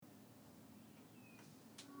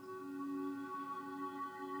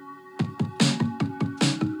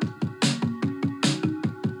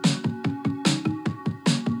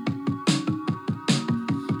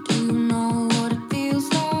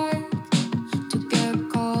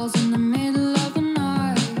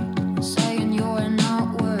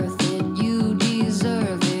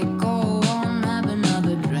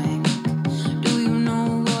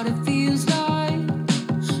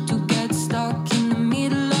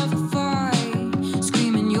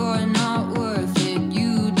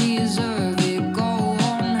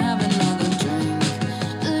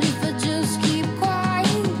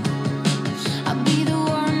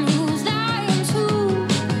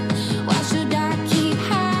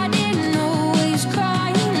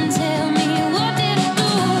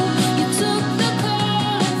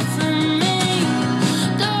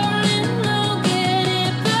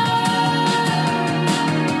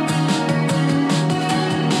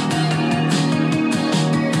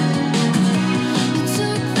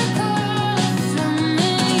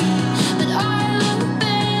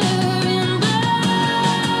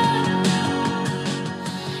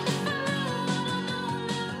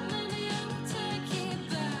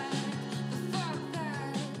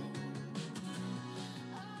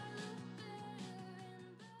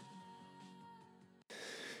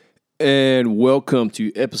And welcome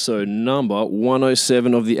to episode number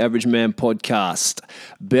 107 of the Average Man podcast,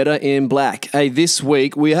 Better in Black. Hey, this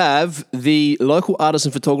week we have the local artist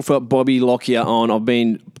and photographer Bobby Lockyer on. I've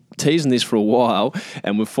been teasing this for a while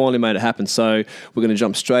and we've finally made it happen. So we're going to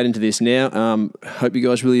jump straight into this now. Hope you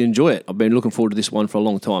guys really enjoy it. I've been looking forward to this one for a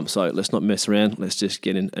long time. So let's not mess around. Let's just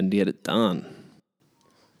get in and get it done.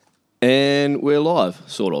 And we're live,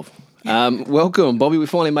 sort of. Welcome, Bobby. We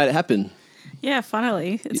finally made it happen. Yeah,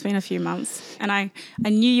 finally. It's been a few months. And I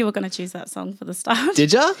knew you were going to choose that song for the start.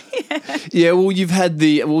 Did ya? Yeah, well, you've had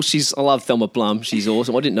I love Thelma Plum. She's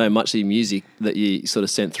awesome. I didn't know much of the music that you sort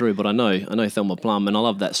of sent through, but I know Thelma Plum and I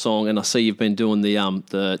love that song. And I see you've been doing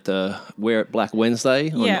the Wear It Black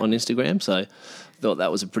Wednesday on Instagram. So I thought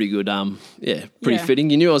that was a pretty good, pretty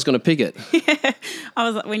fitting. You knew I was going to pick it. Yeah.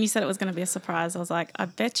 I was when you said it was going to be a surprise, I was like, I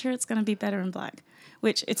bet you it's going to be Better in Black.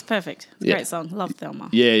 Which, it's perfect. Great song. Love Thelma.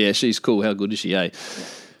 Yeah, she's cool. How good is she, eh?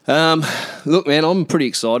 Yeah. Look, man, I'm pretty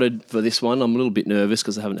excited for this one. I'm a little bit nervous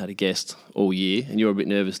because I haven't had a guest all year, and you're a bit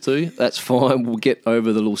nervous too. That's fine. We'll get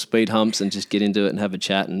over the little speed humps and just get into it and have a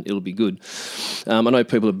chat, and it'll be good. I know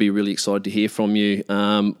people will be really excited to hear from you.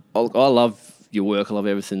 I love your work. I love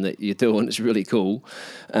everything that you're doing. It's really cool.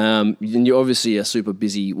 And you're obviously a super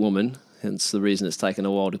busy woman. Hence the reason it's taken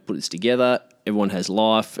a while to put this together. Everyone has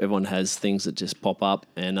life. Everyone has things that just pop up.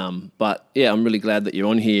 And but yeah, I'm really glad that you're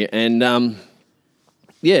on here. And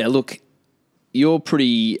look, you're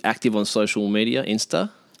pretty active on social media,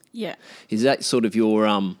 Insta. Yeah. Is that sort of your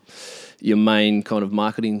main kind of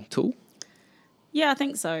marketing tool? Yeah, I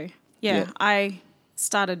think so. Yeah. I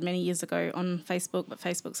started many years ago on Facebook, but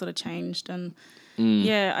Facebook sort of changed. And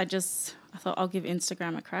I thought I'll give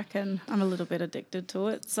Instagram a crack, and I'm a little bit addicted to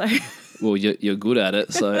it. So, well, you're good at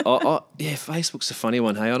it. So, Facebook's a funny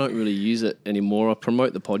one. Hey, I don't really use it anymore. I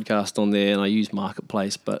promote the podcast on there, and I use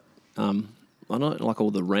Marketplace, but I don't like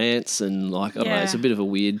all the rants and I don't know. It's a bit of a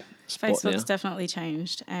weird spot Facebook's now. definitely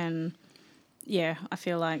changed, and I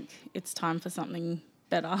feel like it's time for something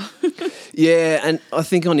better. Yeah, and I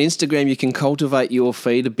think on Instagram you can cultivate your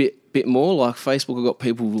feed a bit more. Like Facebook, I've got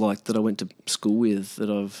people like that I went to school with that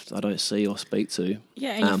I don't see or speak to.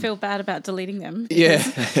 Yeah, and you feel bad about deleting them. Yeah.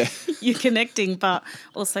 You're connecting, but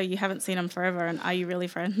also you haven't seen them forever, and are you really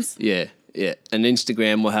friends? Yeah. And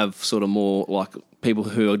Instagram will have sort of more like people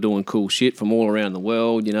who are doing cool shit from all around the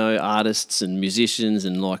world, you know, artists and musicians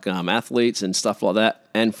and like athletes and stuff like that,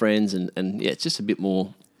 and friends, and it's just a bit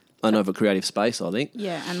more of a creative space, I think.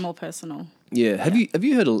 Yeah, and more personal. Yeah. Have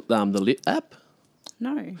you heard of the Lit app?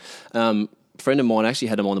 No. A friend of mine actually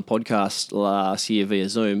had them on the podcast last year via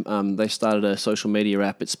Zoom. They started a social media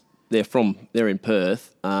app. They're in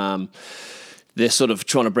Perth. They're sort of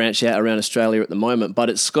trying to branch out around Australia at the moment, but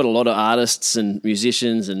it's got a lot of artists and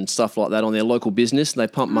musicians and stuff like that on their local business. They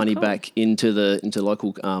pump money back into the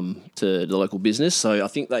local business. So I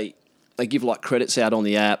think they give like credits out on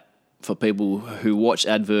the app for people who watch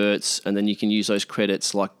adverts, and then you can use those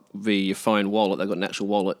credits like via your phone wallet. They've got an actual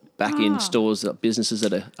wallet back in stores, businesses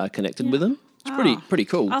that are connected with them. It's pretty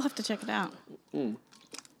cool. I'll have to check it out.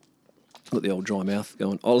 Got the old dry mouth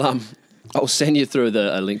going. I'll send you through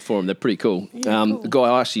a link for them. They're pretty cool. Cool. The guy,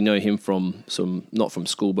 I actually know him from not from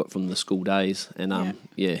school, but from the school days. And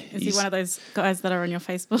Is he one of those guys that are on your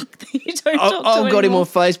Facebook that you don't talk to I've got him anymore? on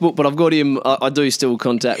Facebook, but I've got him. I do still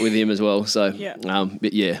contact with him as well. So but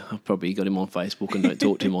I've probably got him on Facebook and don't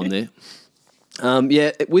talk to him on there.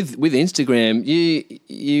 With Instagram,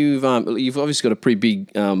 you've obviously got a pretty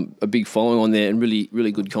big following on there and really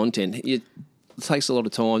really good content. It takes a lot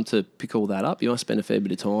of time to pick all that up. You must spend a fair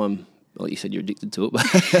bit of time. Like you said, you're addicted to it. But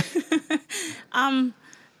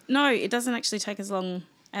No, it doesn't actually take as long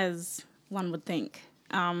as one would think.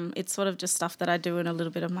 It's sort of just stuff that I do in a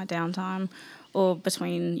little bit of my downtime, or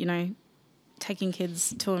between taking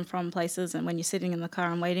kids to and from places, and when you're sitting in the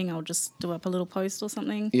car and waiting, I'll just do up a little post or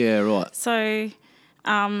something. Yeah, right. So,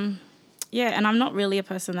 and I'm not really a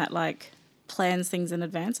person that like plans things in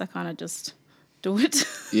advance. I kind of just do it.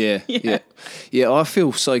 Yeah. I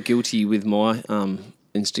feel so guilty with my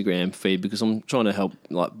Instagram feed because I'm trying to help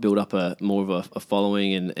like build up more of a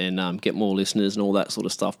following and get more listeners and all that sort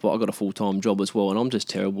of stuff. But I've got a full-time job as well, and I'm just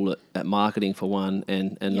terrible at marketing for one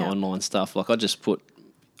and the online stuff. Like I just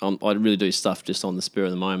I really do stuff just on the spur of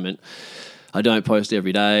the moment. I don't post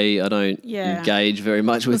every day. I don't engage very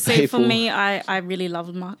much with people. For me, I really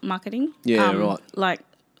love marketing. Yeah, right. Like,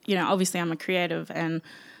 obviously I'm a creative and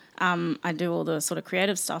I do all the sort of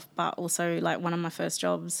creative stuff, but also like one of my first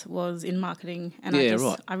jobs was in marketing, and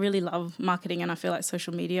I really love marketing, and I feel like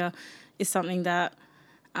social media is something that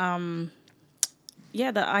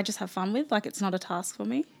that I just have fun with. Like it's not a task for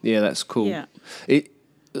me. Yeah, that's cool. Yeah.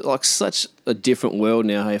 like such a different world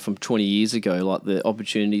now, hey, from 20 years ago, like the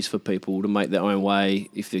opportunities for people to make their own way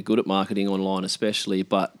if they're good at marketing online especially,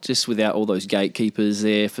 but just without all those gatekeepers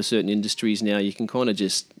there for certain industries now, you can kind of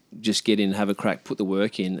just get in, have a crack, put the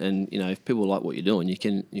work in, and if people like what you're doing, you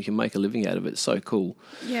can make a living out of it. It's so cool.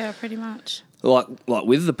 Yeah, pretty much. Like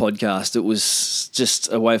with the podcast, it was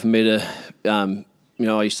just a way for me to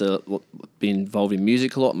I used to be involved in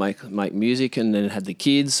music a lot, make music, and then had the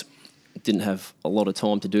kids. Didn't have a lot of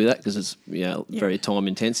time to do that because it's very time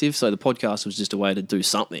intensive. So the podcast was just a way to do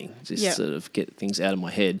something, sort of get things out of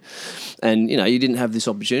my head. And you didn't have this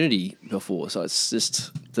opportunity before, so it's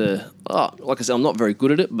just like I said, I'm not very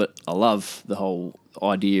good at it, but I love the whole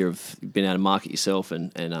idea of being able to market yourself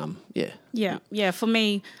and Yeah. For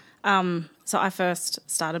me, so I first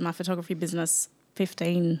started my photography business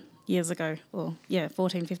 15 years ago,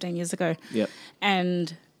 14, 15 years ago. Yep.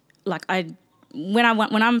 And like when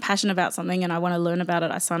I'm passionate about something and I want to learn about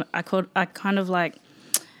it, I kind of like,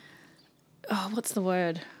 what's the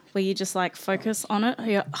word? Where you just like focus on it,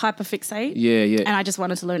 you hyperfixate. Yeah. And I just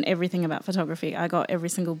wanted to learn everything about photography. I got every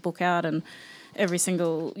single book out and every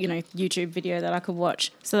single YouTube video that I could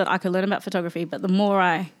watch so that I could learn about photography. But the more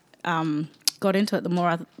I got into it, the more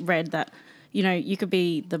I read that you could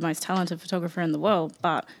be the most talented photographer in the world,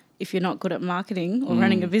 but if you're not good at marketing or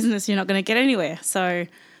running a business, you're not going to get anywhere. So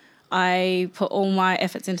I put all my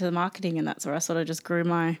efforts into the marketing, and that's where I sort of just grew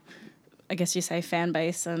my, I guess you say, fan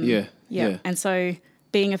base. And yeah. And so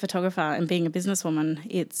being a photographer and being a businesswoman,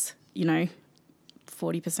 it's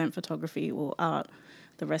 40% photography or art.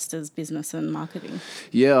 The rest is business and marketing.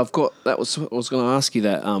 Yeah, I was going to ask you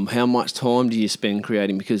that. How much time do you spend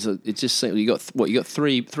creating? Because it just seems you got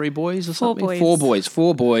three boys or something.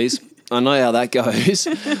 Four boys. I know how that goes.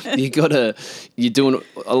 You're doing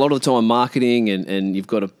a lot of the time marketing, and you've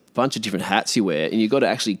got a bunch of different hats you wear, and you've got to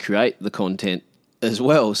actually create the content as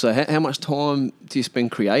well. So how much time do you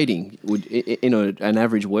spend creating? An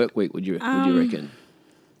average work week? Would you reckon?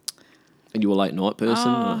 Are you a late night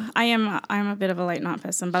person? I am a bit of a late night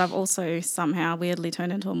person, but I've also somehow weirdly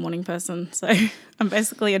turned into a morning person. So I'm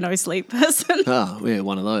basically a no sleep person. Oh, yeah,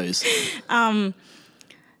 one of those.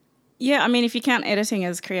 Yeah, I mean, if you count editing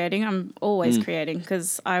as creating, I'm always creating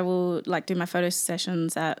because I will do my photo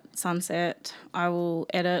sessions at sunset. I will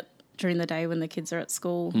edit during the day when the kids are at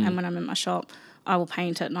school, and when I'm in my shop, I will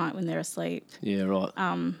paint at night when they're asleep. Yeah, right.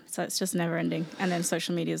 So it's just never ending, and then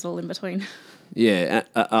social media is all in between. Yeah,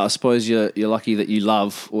 I suppose you're lucky that you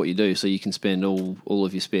love what you do, so you can spend all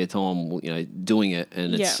of your spare time, doing it,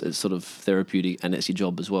 and it's sort of therapeutic, and it's your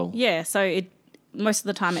job as well. Yeah, so most of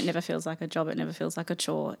the time it never feels like a job, it never feels like a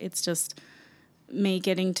chore. It's just me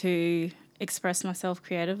getting to express myself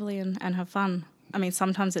creatively and have fun. I mean,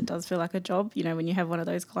 sometimes it does feel like a job, when you have one of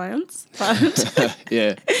those clients. But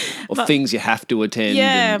yeah, or things you have to attend.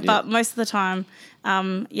 Yeah, but most of the time,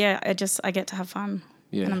 I get to have fun.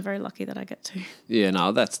 Yeah. And I'm very lucky that I get to. Yeah,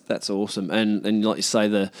 no, that's awesome. And like you say,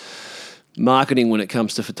 the marketing when it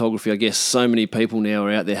comes to photography, I guess so many people now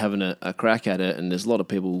are out there having a crack at it, and there's a lot of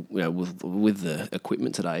people, with the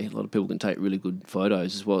equipment today, a lot of people can take really good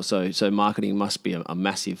photos as well. So marketing must be a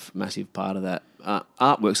massive, massive part of that.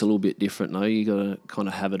 Artwork's a little bit different, though. You got to kind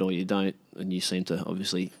of have it or you don't, and you seem to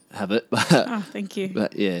obviously have it. Oh, thank you.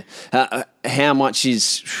 But yeah, how much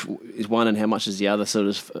is one and how much is the other? Sort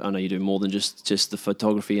of, I know you do more than just the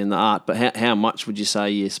photography and the art, but how much would you say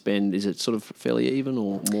you spend? Is it sort of fairly even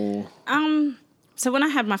or more? So when I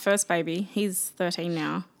had my first baby, he's 13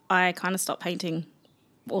 now, I kind of stopped painting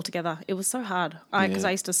altogether. It was so hard because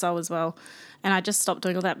I used to sew as well, and I just stopped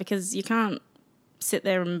doing all that because you can't sit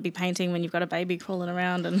there and be painting when you've got a baby crawling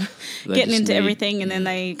around and getting into everything, and then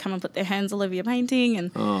they come and put their hands all over your painting.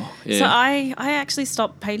 And so I actually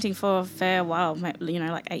stopped painting for a fair while,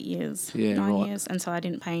 like 8 years, 9 years, and so I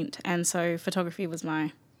didn't paint. And so photography was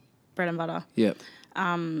my bread and butter. Yep.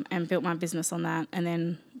 And built my business on that, and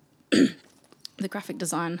then the graphic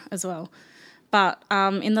design as well. But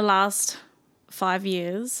in the last 5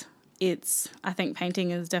 years, I think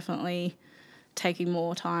painting is definitely taking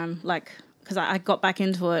more time, because I got back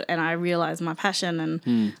into it and I realised my passion,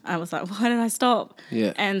 and I was like, why did I stop?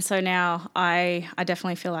 Yeah. And so now I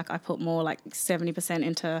definitely feel like I put more 70%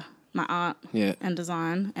 into my art and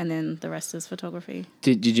design, and then the rest is photography.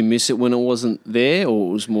 Did you miss it when it wasn't there, or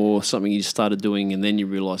it was more something you started doing and then you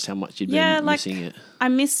realised how much you'd been missing it? I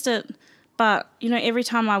missed it, but every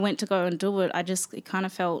time I went to go and do it, it kind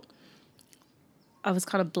of felt I was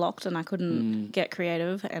kind of blocked and I couldn't get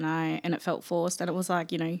creative, and it felt forced, and it was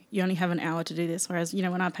like, you only have an hour to do this, whereas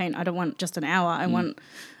when I paint, I don't want just an hour, I want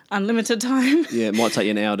unlimited time. Yeah, it might take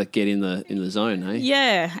you an hour to get in the zone, eh?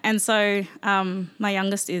 Yeah, and so my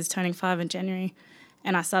youngest is turning 5 in January,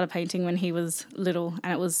 and I started painting when he was little,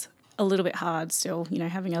 and it was a little bit hard still, you know,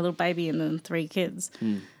 having a little baby and then 3 kids.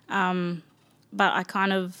 But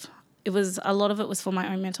a lot of it was for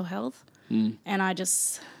my own mental health, and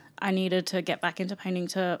I needed to get back into painting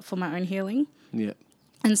for my own healing. Yeah.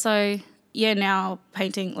 And so, now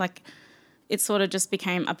painting, like, it sort of just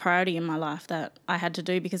became a priority in my life that I had to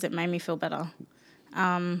do because it made me feel better.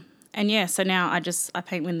 So now I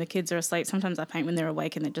paint when the kids are asleep. Sometimes I paint when they're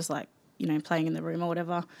awake and they're just like, you know, playing in the room or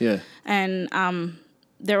whatever. Yeah. And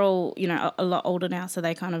they're all, you know, a lot older now, so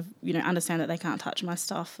they kind of, you know, understand that they can't touch my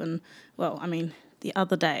stuff. And, well, I mean, the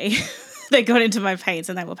other day they got into my paints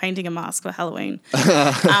and they were painting a mask for Halloween. And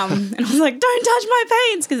I was like, don't touch my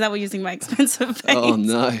paints, because they were using my expensive paints. Oh,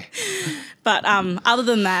 no. But other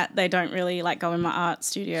than that, they don't really like go in my art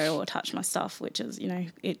studio or touch my stuff, which is, you know,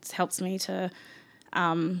 it helps me to,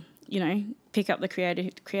 you know, pick up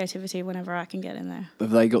the creativity whenever I can get in there.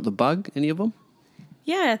 Have they got the bug, any of them?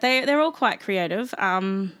 Yeah, they're all quite creative.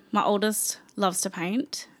 My oldest loves to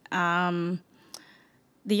paint. The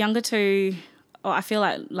younger two, I feel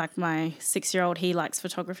like my 6-year-old, he likes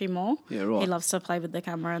photography more. Yeah, right. He loves to play with the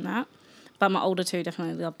camera and that. But my older two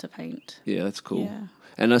definitely love to paint. Yeah, that's cool. Yeah.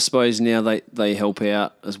 And I suppose now they help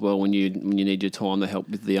out as well when you need your time. They help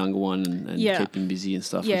with the younger one and keep him busy and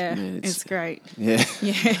stuff. Yeah, Man, it's great. Yeah.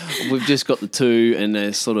 Yeah. We've just got the 2 and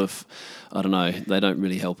they're sort of, I don't know, they don't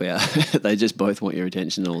really help out. They just both want your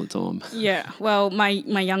attention all the time. Yeah. Well, my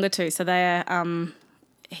younger two, so they're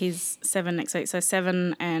he's 7 next week, so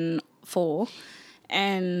 7 and 4.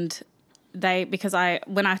 And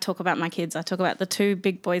when I talk about my kids, I talk about the 2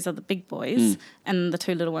 big boys are the big boys and the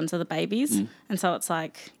 2 little ones are the babies. And so it's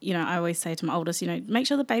like, you know, I always say to my oldest, you know, make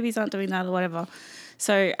sure the babies aren't doing that or whatever.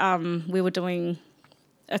 So we were doing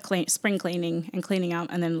spring cleaning and cleaning up,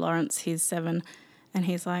 and then Lawrence, he's 7, and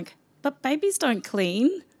he's like, but babies don't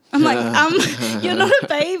clean. I'm like, you're not a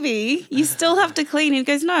baby. You still have to clean. And he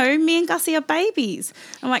goes, no, me and Gussie are babies.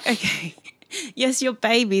 I'm like, okay, yes, you're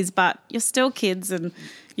babies, but you're still kids and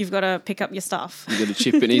you've got to pick up your stuff. You've got to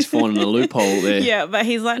chip in. He's finding a loophole there. Yeah, but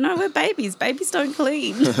he's like, no, we're babies. Babies don't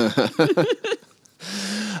clean.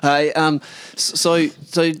 Hey, so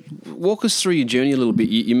walk us through your journey a little bit.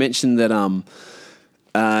 You mentioned that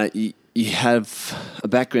you have a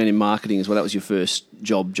background in marketing as well. That was your first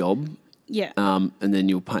job. Yeah. And then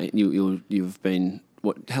you've been,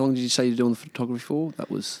 how long did you say you're doing the photography for? That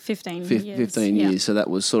was 15 years. 15 years. Yeah. So that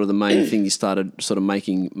was sort of the main thing you started sort of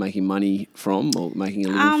making money from, or making a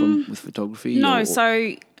living from with photography? No,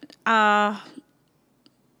 so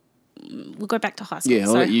we'll go back to high school. Yeah,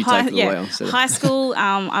 I'll let you take it away. High school,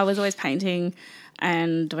 I was always painting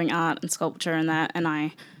and doing art and sculpture and that, and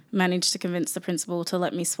I managed to convince the principal to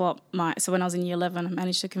let me swap so when I was in year 11, I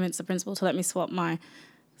managed to convince the principal to let me swap my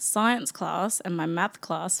science class and my math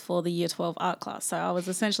class for the year 12 art class. So I was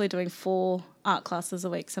essentially doing 4 art classes a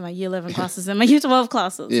week. So my year 11 classes and my year 12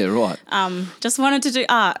 classes. Yeah, right. Just wanted to do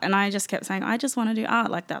art. And I just kept saying, I just want to do art.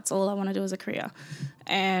 Like, that's all I want to do as a career.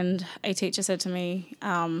 And a teacher said to me,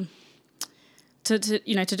 to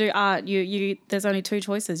do art, there's only 2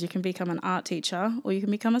 choices. You can become an art teacher or you can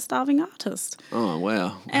become a starving artist. Oh,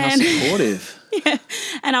 wow. How supportive. Yeah.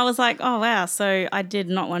 And I was like, oh, wow. So I did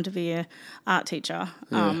not want to be an art teacher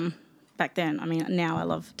back then. I mean, now I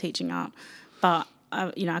love teaching art. But,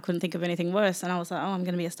 I couldn't think of anything worse. And I was like, oh, I'm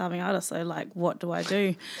going to be a starving artist. So, like, what do I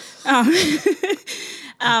do?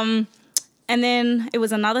 And then it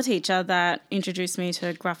was another teacher that introduced me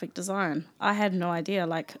to graphic design. I had no idea.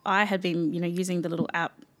 Like, I had been, using the little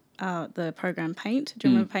app, the program Paint. Do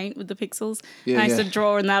you remember Paint with the pixels? Yeah, and I used to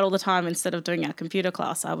draw in that all the time. Instead of doing our computer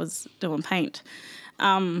class, I was doing Paint.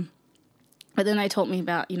 But then they taught me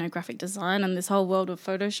about, graphic design and this whole world of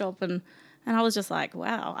Photoshop. And I was just like,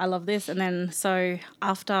 wow, I love this. And then so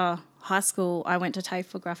after high school, I went to TAFE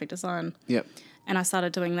for graphic design. Yep. And I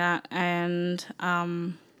started doing that. And...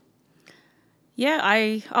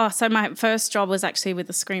 so my first job was actually with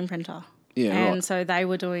a screen printer. Yeah, and right. so they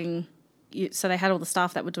were doing, so they had all the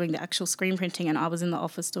staff that were doing the actual screen printing, and I was in the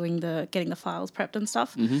office doing getting the files prepped and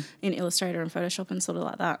stuff in Illustrator and Photoshop and sort of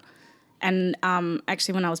like that. And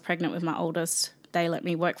actually when I was pregnant with my oldest, they let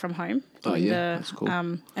me work from home. That's cool.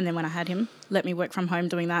 And then when I had him, let me work from home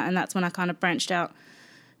doing that. And that's when I kind of branched out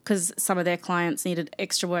because some of their clients needed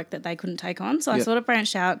extra work that they couldn't take on. So I sort of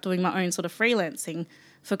branched out doing my own sort of freelancing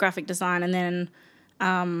for graphic design. And then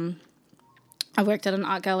I worked at an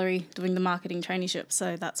art gallery doing the marketing traineeship,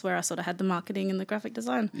 so that's where I sort of had the marketing and the graphic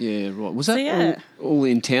design. Yeah, right. Was that yeah. all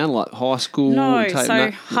in town, like high school? No,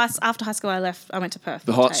 TAFE? so after high school I went to Perth.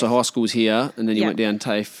 So high school was here, and then you Yeah. went down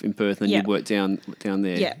TAFE in Perth, and Yeah. you worked down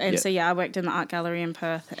there. Yeah, and so I worked in the art gallery in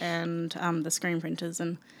Perth and the screen printers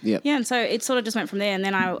and Yep. yeah, and so it sort of just went from there. And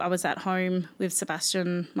then I was at home with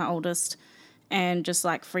Sebastian, my oldest, and just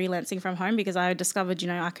like freelancing from home because I discovered,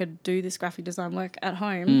 I could do this graphic design work at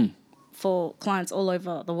home for clients all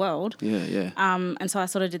over the world. Yeah. And so I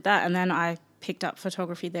sort of did that, and then I picked up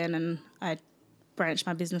photography then, and I branched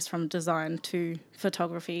my business from design to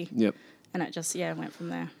photography. Yep. And it just went from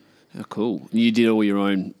there. Oh, cool. You did all your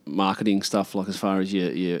own marketing stuff, like as far as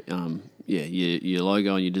your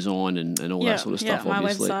logo and your design and all that sort of stuff. My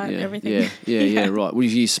obviously, website, everything. Yeah, right.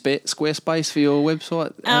 Would you use Squarespace for your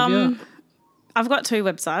website? Have you? I've got 2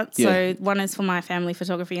 websites. Yeah. So one is for my family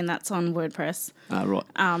photography, and that's on WordPress.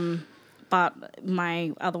 Right. But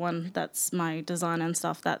my other one, that's my design and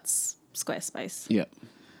stuff, that's Squarespace. Yep.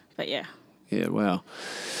 But yeah. Yeah. Wow.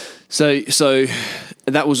 So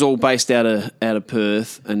that was all based out of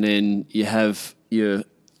Perth, and then you have your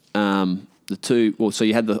the 2. Well, so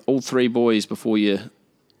you had all 3 boys before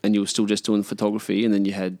and you were still just doing photography, and then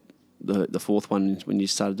you had the 4th one when you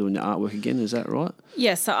started doing the artwork again. Is that right?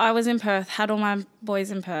 Yeah. So I was in Perth, had all my boys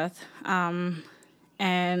in Perth, and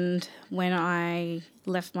when I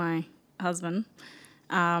left my husband,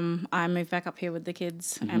 I moved back up here with the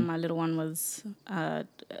kids, and my little one was a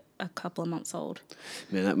couple of months old.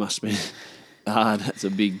 Man, that must have been hard. That's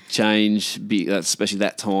a big change. That's especially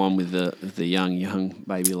that time with the young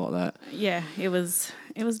baby like that. Yeah, it was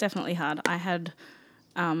definitely hard. I had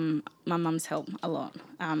my mum's help a lot.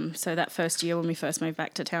 So that first year when we first moved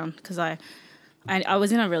back to town, because I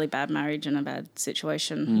was in a really bad marriage and a bad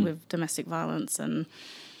situation with domestic violence, and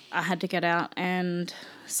I had to get out, and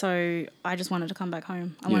so I just wanted to come back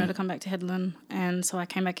home. I wanted to come back to Headland, and so I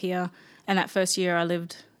came back here. And that first year I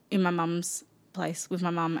lived in my mum's place with my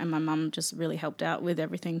mum, and my mum just really helped out with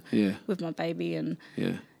everything with my baby. And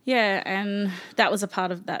and that was a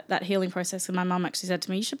part of that healing process. And my mum actually said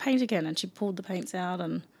to me, you should paint again, and she pulled the paints out.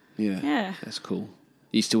 And that's cool.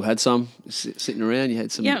 You still had some sitting around? You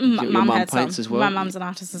had some? Yeah, your mum had paints some. as well? My mum's an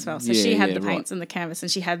artist as well, so she had the paints and the canvas,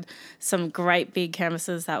 and she had some great big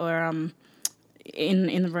canvases that were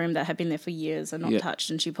in the room that had been there for years and not touched,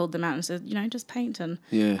 and she pulled them out and said, just paint. And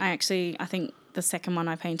I think the second one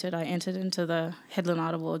I painted, I entered into the Headland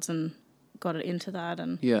Art Awards and got it into that.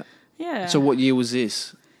 And So what year was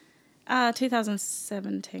this?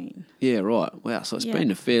 2017. Yeah, right. Wow. So it's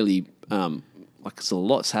been a fairly so a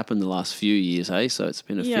lot's happened the last few years, eh? So it's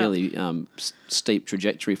been a fairly steep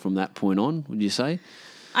trajectory from that point on, would you say?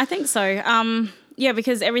 I think so.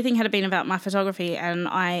 Because everything had been about my photography, and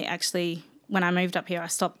I actually, when I moved up here, I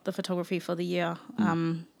stopped the photography for the year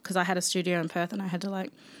because I had a studio in Perth and I had to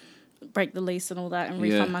break the lease and all that and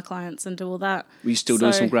refund my clients and do all that. Were you still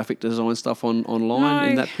doing some graphic design stuff online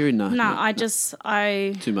in that period? No, I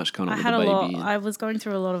too much going on with had the baby. A lot. I was going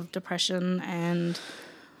through a lot of depression, and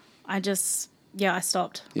I just I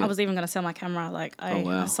stopped. I was even going to sell my camera.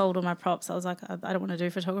 I sold all my props. I was like, I don't want to do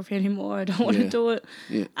photography anymore. I don't want to do it.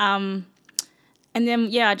 Yeah. And then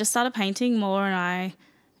I just started painting more, and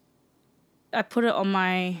I put it on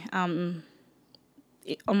my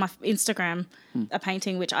Instagram, a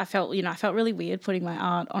painting which I felt really weird putting my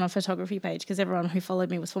art on a photography page because everyone who followed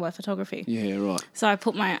me was for my photography. Yeah, right. So I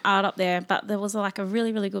put my art up there, but there was a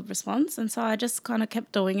really, really good response, and so I just kind of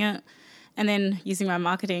kept doing it. And then using my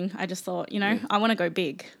marketing, I just thought, I want to go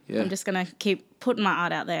big. Yeah. I'm just going to keep putting my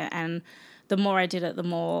art out there, and the more I did it, the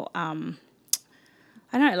more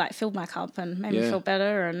filled my cup and made me feel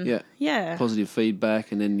better. And positive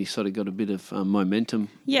feedback, and then you sort of got a bit of momentum.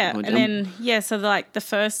 Yeah, and then so the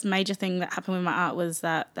first major thing that happened with my art was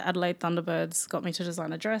that the Adelaide Thunderbirds got me to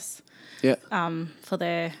design a dress. Yeah. For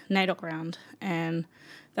their NAIDOC round, and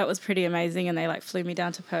that was pretty amazing. And they flew me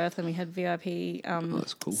down to Perth, and we had VIP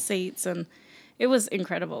that's cool. seats, and it was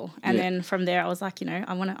incredible. And then from there, I was like,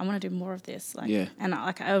 I want to do more of this. And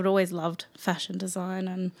I would always loved fashion design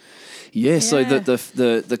and. Yeah, so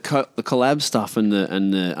the collab stuff and the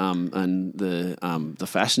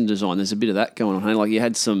fashion design, there's a bit of that going on. Hey? You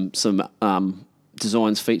had some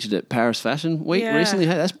designs featured at Paris Fashion Week recently.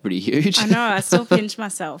 Hey, that's pretty huge. I know. I still pinch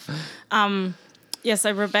myself.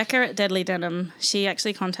 So Rebecca at Deadly Denim, she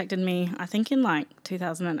actually contacted me, I think in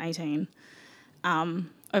 2018.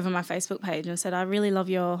 Over my Facebook page and said, I really love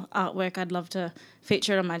your artwork. I'd love to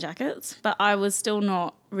feature it on my jackets. But I was still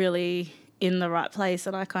not really in the right place,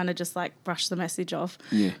 and I kind of just brushed the message off.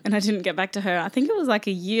 Yeah. And I didn't get back to her. I think it was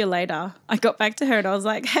a year later I got back to her and I was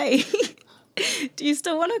like, hey, do you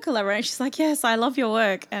still want to collaborate? She's like, yes, I love your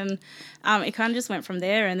work. And it kind of just went from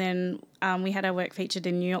there. And then we had our work featured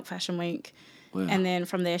in New York Fashion Week. Wow. And then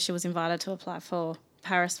from there, she was invited to apply for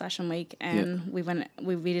Paris Fashion Week. And we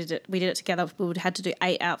did it together. We had to do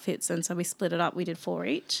 8 outfits. And so we split it up. We did 4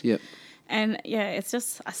 each. Yep. And yeah, it's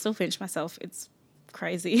just, I still pinch myself. It's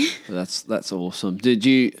crazy. That's awesome.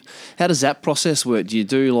 How does that process work? Do you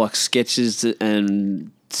do like sketches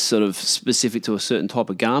and sort of specific to a certain type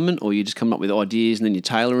of garment, or you just come up with ideas and then you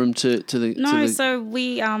tailor them to the... No, so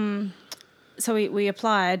we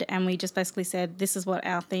applied and we just basically said this is what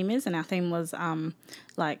our theme is, and our theme was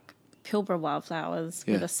like Pilbara wildflowers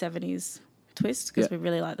with a 70s twist, because we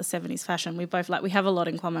really like the 70s fashion. We both we have a lot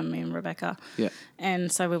in common, me and Rebecca. Yeah.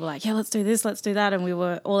 And so we were like, yeah, let's do this, let's do that, and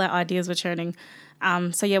all our ideas were churning.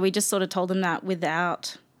 So yeah, we just sort of told them that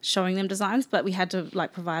without showing them designs, but we had to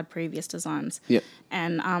like provide previous designs. Yeah.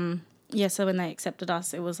 And so when they accepted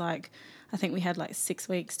us, it was like, I think we had like 6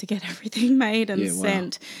 weeks to get everything made and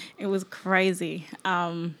sent. Wow. It was crazy.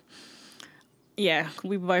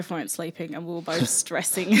 We both weren't sleeping and we were both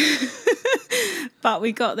stressing. But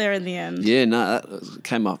we got there in the end. Yeah, no, that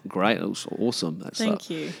came up great. It was awesome.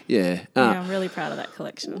 Thank you. Yeah. I'm really proud of that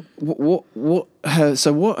collection. What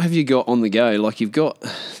have you got on the go? Like, you've got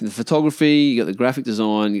the photography, you got the graphic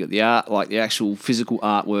design, you got the art, like the actual physical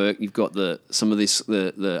artwork. You've got the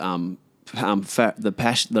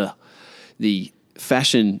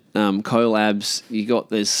fashion collabs. You got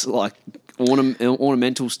this like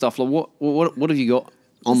ornamental stuff. Like what have you got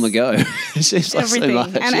on the go? It seems like everything. So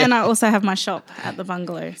much. And I also have my shop at the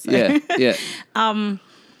bungalow. So.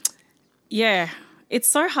 Yeah. It's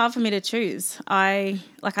so hard for me to choose. I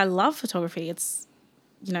love photography. It's,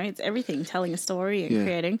 it's everything, telling a story and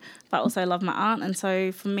creating, but also I love my art. And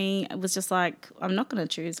so for me, it was just like, I'm not going to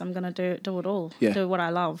choose. I'm going to do it all, do what I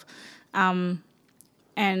love. And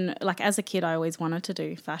like as a kid, I always wanted to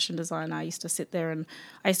do fashion design. I used to sit there and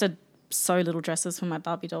I used to sew little dresses for my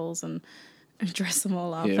Barbie dolls and dress them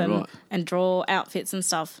all up and draw outfits and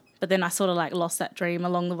stuff. But then I sort of like lost that dream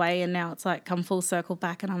along the way, and now it's like come full circle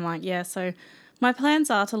back, and I'm like, so my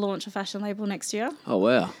plans are to launch a fashion label next year. Oh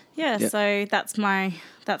wow. Yeah, yep. So that's my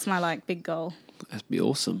like big goal. That'd be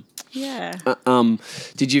awesome. Yeah.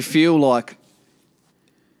 Did you feel like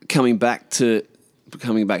coming back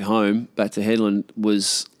home, back to Headland,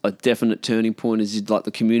 was a definite turning point? Is it like the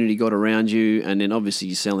community got around you, and then obviously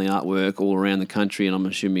you're selling artwork all around the country, and I'm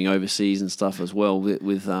assuming overseas and stuff as well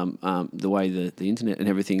with the way the internet and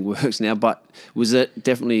everything works now. But was that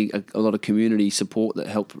definitely a lot of community support that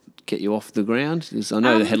helped get you off the ground? Because I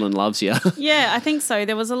know that Headland loves you. Yeah, I think so.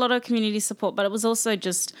 There was a lot of community support, but it was also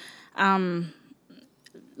just me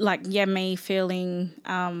feeling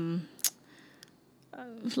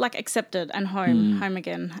like accepted and home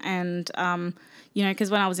again. And,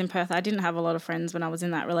 because when I was in Perth, I didn't have a lot of friends when I was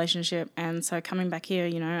in that relationship. And so coming back here,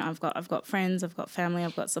 I've got friends, I've got family,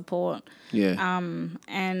 I've got support. Yeah.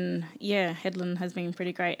 Headland has been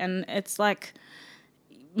pretty great. And it's like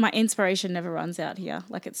my inspiration never runs out here.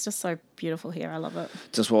 Like, it's just so beautiful here. I love it.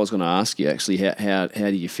 Just what I was going to ask you, actually. How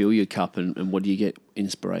do you fill your cup, and what do you get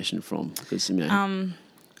inspiration from? Because,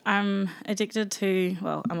 I'm addicted to,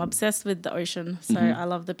 I'm obsessed with the ocean, so I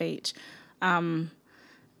love the beach. So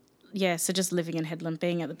just living in Headland,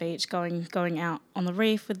 being at the beach, going out on the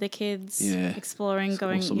reef with the kids, exploring,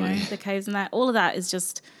 going, awesome, the caves and that. All of that is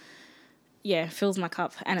just, fills my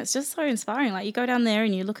cup, and it's just so inspiring. Like, you go down there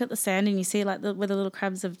and you look at the sand and you see like where the little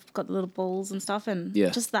crabs have got the little balls and stuff, and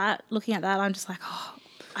just that, looking at that, I'm just like, oh,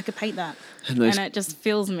 I could paint that. And it just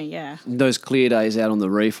fills me, Those clear days out on the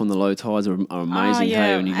reef on the low tides are amazing,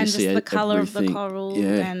 hey, when you can see the colour of the coral.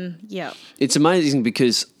 It's amazing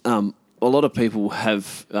because a lot of people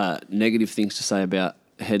have negative things to say about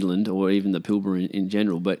Headland or even the Pilbara in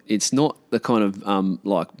general, but it's not the kind of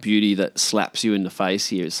like beauty that slaps you in the face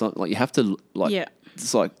here. It's like you have to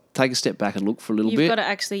it's like take a step back and look for a little bit. You've got to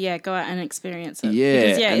actually, go out and experience it. Yeah,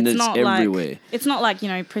 because, and it's not everywhere. It's not like,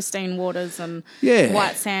 pristine waters and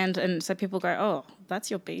white sand, and so people go, oh, that's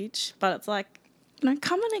your beach. But it's like,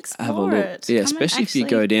 come and explore it. Yeah, especially if you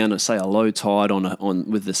go down at, say, a low tide on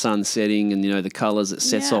with the sun setting and, the colours it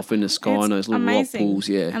sets off in the sky and those little rock pools.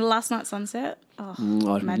 Yeah. And last night's sunset,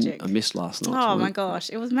 magic. I missed last night. Oh, my gosh,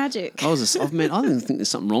 it was magic. I didn't think there's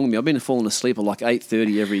something wrong with me. I've been falling asleep at like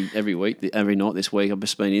 8:30 every night this week. I've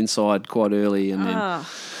just been inside quite early and then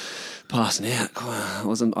passing out.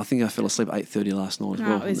 I think I fell asleep at 8:30 last night as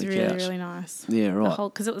well. It was on the really, couch. really nice. Yeah, right.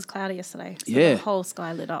 Because it was cloudy yesterday. So the whole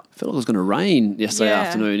sky lit up. I felt like it was going to rain yesterday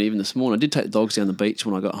afternoon, even this morning. I did take the dogs down the beach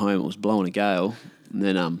when I got home. It was blowing a gale. And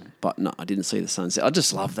then, but no, I didn't see the sunset. I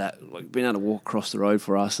just love that, like being able to walk across the road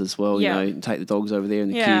for us as well. Yeah. You know, and take the dogs over there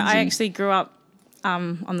and the Yeah, kids. I and, actually grew up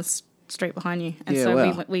on the street behind you, and Yeah, so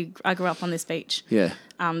wow. I grew up on this beach. yeah,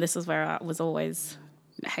 This is where I was always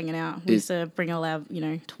hanging out. We used to bring all our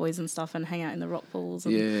toys and stuff and hang out in the rock pools.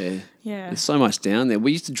 And, yeah. yeah, There's so much down there.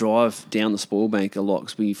 We used to drive down the Spoil Bank a lot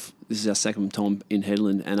because this is our second time in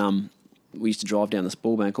Headland, and we used to drive down the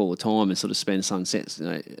Spoil Bank all the time and sort of spend sunsets,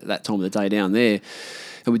 that time of the day down there.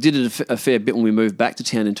 And we did it a fair bit when we moved back to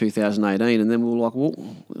town in 2018, and then we were like, well,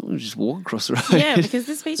 we'll just walk across the road. yeah, because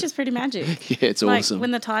this beach is pretty magic. Yeah, it's like, awesome.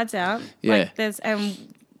 when the tide's out. Yeah. Like there's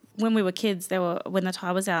when we were kids, when the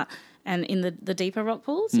tide was out. And in the deeper rock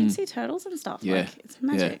pools, you'd see turtles and stuff. Yeah. Like, it's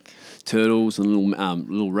magic. Yeah. Turtles and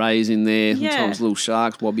little rays in there. Yeah. Sometimes little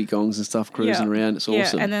sharks, wobbegongs and stuff cruising around. It's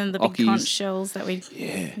awesome. Yeah, and then the big Ockies. conch shells that we'd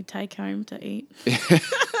take home to eat.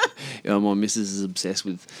 My missus is obsessed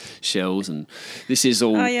with shells, and this is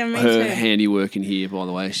all Oh, yeah, me her too. handiwork in here, by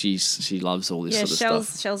the way. She loves all this Yeah, sort of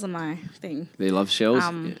stuff. shells are my thing. They love shells?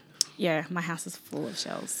 Yeah. Yeah, my house is full of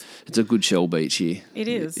shells. It's a good shell beach here. It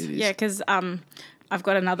is. It is. Yeah, because I've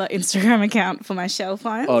got another Instagram account for my shell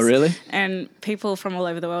finds. Oh, really? And people from all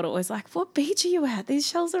over the world are always like, what beach are you at? These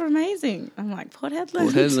shells are amazing. I'm like, Port Hedland.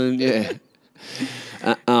 Port Hedland,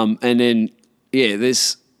 yeah. And then, yeah,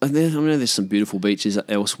 I know there's some beautiful beaches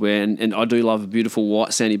elsewhere, and I do love a beautiful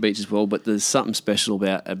white sandy beach as well, but there's something special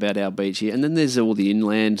about our beach here. And then there's all the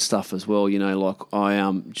inland stuff as well, like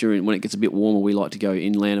when it gets a bit warmer, we like to go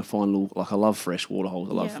inland and find I love fresh water holes.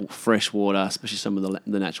 I love fresh water, especially some of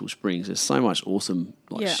the natural springs. There's so much awesome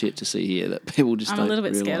shit to see here that people just I'm don't a little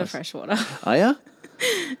bit realise. scared of fresh water. Are you?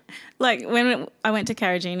 Like when I went to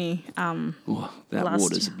Carragini That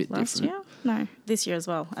water's a bit last different. year? No, this year as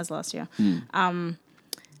well as last year.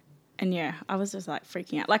 And yeah, I was just like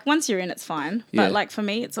freaking out. Like once you're in, it's fine. But Yeah. like for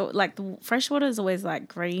me, it's all, like the fresh water is always like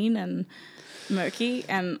green and murky,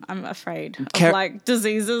 and I'm afraid of like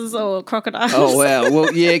diseases or crocodiles. Oh, wow.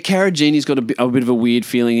 Well, yeah, Carragini's got a bit of a weird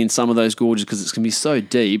feeling in some of those gorges because it's going to be so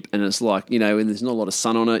deep, and it's like, and there's not a lot of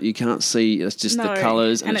sun on it. You can't see. It's just the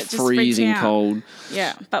colours, and it it's just freaks me freezing out. cold.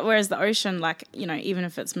 Yeah, but whereas the ocean, like, even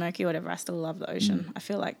if it's murky or whatever, I still love the ocean. I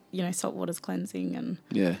feel like, salt water's cleansing and...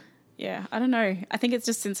 Yeah. Yeah, I don't know. I think it's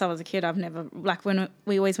just since I was a kid, I've never, like when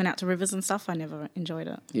we always went out to rivers and stuff, I never enjoyed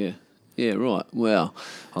it. Yeah. Yeah, right. Well,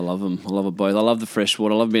 I love them. I love it both. I love the fresh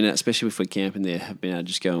water. I love being out, especially if we're camping there, being able to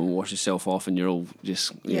just go and wash yourself off and you're all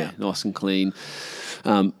just, nice and clean.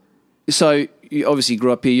 So you obviously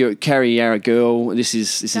grew up here. You're a Kariyarra girl. This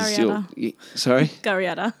is your... Sorry?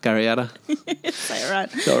 Kariyarra. Kariyarra. Say it right.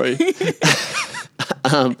 Sorry.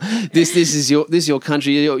 This is your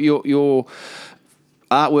country. Your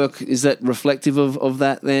artwork, is that reflective of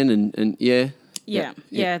that then? And yeah. Yeah.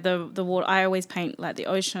 The water. I always paint like the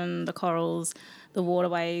ocean, the corals, the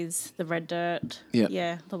waterways, the red dirt.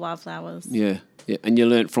 Yeah, the wildflowers. Yeah. Yeah, and you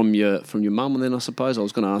learnt from your mum, and then I suppose I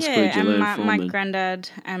was going to ask who did you learn from? My granddad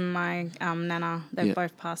and my nana, they've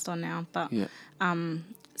both passed on now. But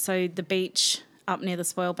so the beach up near the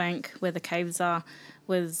Spoil Bank where the caves are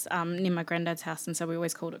was near my granddad's house, and so we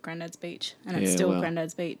always called it Granddad's Beach, and it's still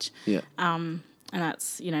Granddad's Beach. Yeah. And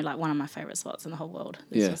that's, like one of my favourite spots in the whole world.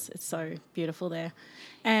 It's so beautiful there.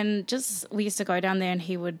 And we used to go down there and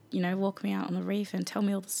he would, walk me out on the reef and tell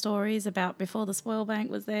me all the stories about before the Spoil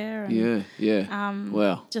Bank was there. And,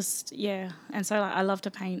 wow. And so I love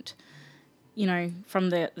to paint, from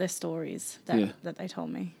their stories that they told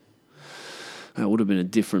me. It would have been a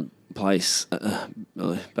different place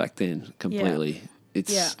back then, completely.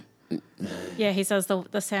 Yeah, he says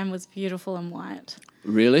the sand was beautiful and white.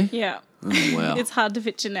 Really? Yeah. Oh, wow. It's hard to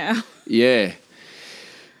picture now. Yeah.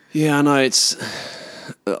 Yeah, I know it's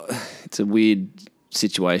a weird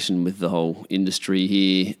situation with the whole industry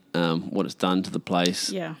here, what it's done to the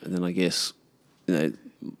place. Yeah. And then I guess,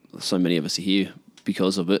 so many of us are here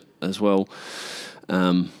because of it as well.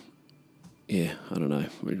 I don't know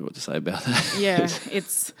really what to say about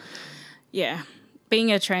that.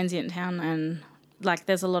 Being a transient town, and like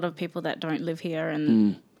there's a lot of people that don't live here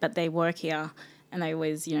and but they work here. And they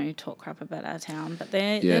always, talk crap about our town. But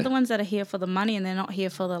they're the ones that are here for the money, and they're not here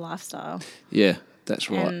for the lifestyle. Yeah, that's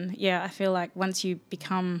right. And, I feel like once you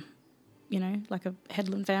become, like a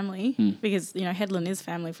Headland family, because, Headland is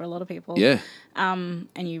family for a lot of people. Yeah. And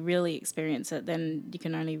you really experience it, then you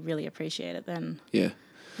can only really appreciate it then. Yeah.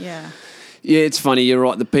 Yeah. Yeah, it's funny. You're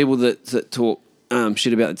right. The people that talk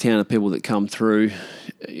shit about the town are people that come through,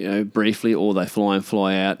 briefly, or they fly in,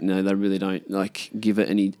 fly out. They really don't give it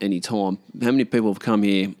any time. How many people have come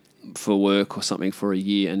here for work or something for a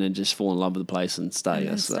year and then just fall in love with the place and stay?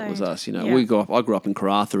 That was us. I grew up in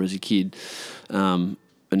Karratha as a kid, and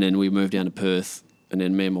then we moved down to Perth And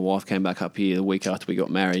then me and my wife came back up here the week after we got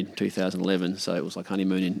married, 2011. So it was like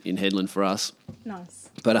honeymoon in Headland for us. Nice.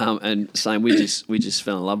 But and same, we just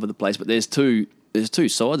fell in love with the place. But there's two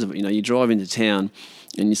sides of it. You know, you drive into town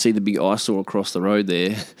and you see the big eyesore across the road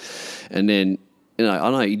there, and then I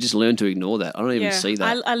don't know, you just learn to ignore that. I don't even see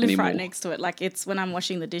that. I live anymore. right next to it. Like it's when I'm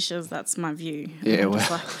washing the dishes, that's my view. Yeah, I'm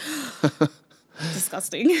just like,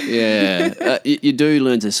 disgusting. Yeah, you do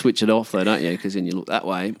learn to switch it off though, don't you? Because then you look that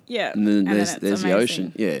way. Yeah, and then there's it's the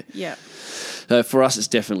ocean. Yeah. Yeah. So for us, it's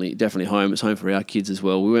definitely home. It's home for our kids as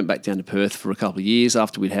well. We went back down to Perth for a couple of years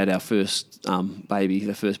after we'd had our first baby,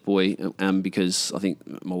 our first boy, because I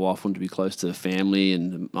think my wife wanted to be close to the family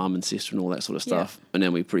and mum and sister and all that sort of stuff. Yeah. And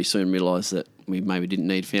then we pretty soon realised that we maybe didn't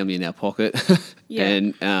need family in our pocket, yeah.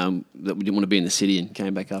 and that we didn't want to be in the city, and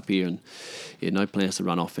came back up here, and no plans to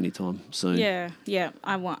run off anytime soon. Yeah.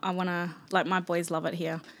 I want to, like, my boys love it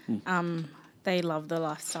here. They love the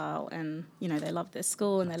lifestyle, and they love their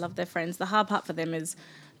school and they love their friends. The hard part for them is,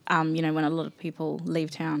 when a lot of people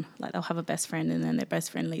leave town, like they'll have a best friend and then their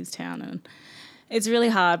best friend leaves town, and it's really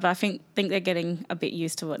hard. But I think they're getting a bit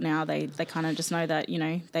used to it now. They kind of just know that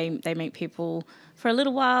they meet people for a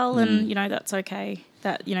little while, and that's okay.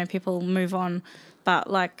 That people move on, but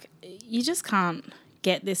like you just can't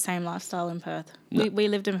get this same lifestyle in Perth. No. We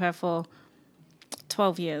lived in Perth for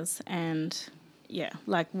 12 years, and yeah,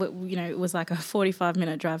 like, it was like a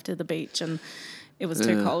 45-minute drive to the beach, and it was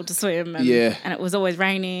too cold to swim, and it was always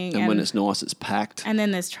raining. And when it's nice, it's packed. And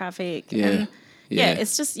then there's traffic. Yeah. And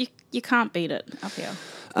it's just, you can't beat it up here.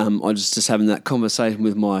 I was just having that conversation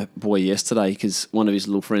with my boy yesterday, because one of his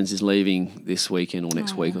little friends is leaving this weekend or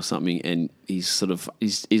next week or something, and he's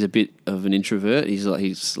a bit of an introvert. He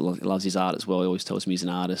loves his art as well. He always tells me he's an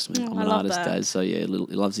artist. I'm an artist, Dad. So yeah, he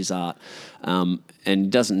loves his art,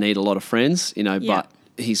 and doesn't need a lot of friends, but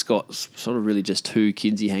he's got sort of really just two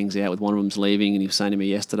kids he hangs out with. One of them's leaving, and he was saying to me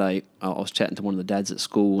yesterday, I was chatting to one of the dads at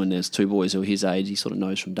school, and there's two boys who are his age, he sort of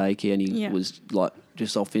knows from daycare, and he was like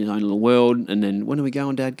just off in his own little world. And then, when are we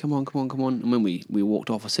going, Dad? Come on. And when we walked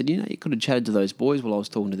off, I said, you could have chatted to those boys while I was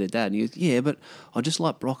talking to their dad. And he goes, yeah, but I just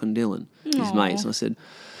like Brock and Dylan, his mates. And I said,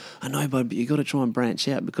 I know, bud, but you got to try and branch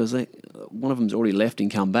out, because one of them's already left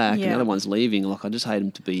and come back, and the other one's leaving. Like, I just hate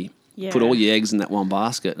them to be... Yeah. Put all your eggs in that one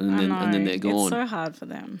basket, and then they're gone. It's so hard for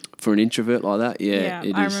them. For an introvert like that, it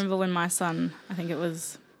is. I remember when my son, I think it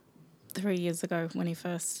was 3 years ago, when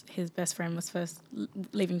his best friend was first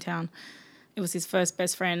leaving town. It was his first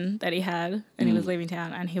best friend that he had, and he was leaving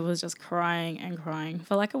town, and he was just crying and crying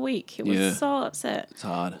for like a week. He was so upset. It's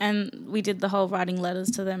hard. And we did the whole writing letters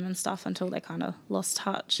to them and stuff until they kind of lost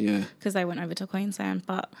touch. Yeah. Because they went over to Queensland.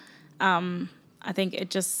 But I think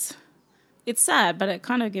it's sad, but it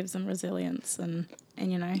kind of gives them resilience, and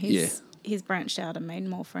he's branched out and made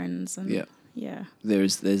more friends, and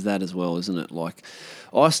there's that as well, isn't it? Like,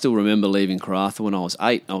 I still remember leaving Karratha when I was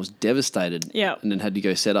 8. I was devastated, and then had to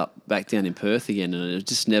go set up back down in Perth again, and it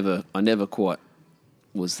just I never quite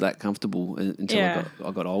was that comfortable until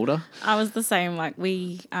I got older. I was the same. Like,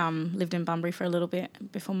 we lived in Bunbury for a little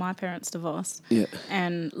bit before my parents divorced,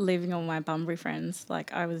 and leaving all my Bunbury friends,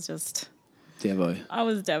 like, I was just... I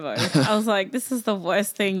was Devo. I was like, this is the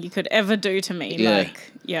worst thing you could ever do to me.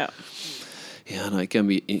 Yeah. Yeah, I know, it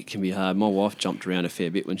can be hard. My wife jumped around a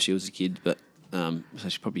fair bit when she was a kid, but so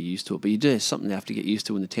she's probably used to it. But it's something you have to get used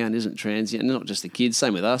to in the town, isn't transient? And not just the kids.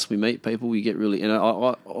 Same with us. We meet people. We get really.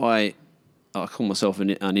 I call myself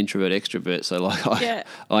an introvert extrovert. So like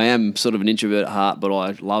I am sort of an introvert at heart, but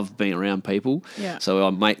I love being around people. Yeah. So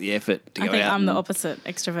I make the effort to go out. I think I'm the opposite,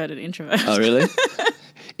 extroverted introvert. Oh really?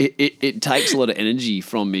 It takes a lot of energy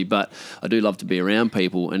from me, but I do love to be around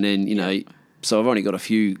people. And then, so I've only got a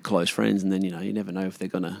few close friends, and then, you never know if they're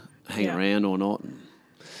going to hang around or not. And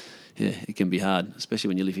it can be hard, especially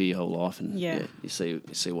when you live here your whole life, and you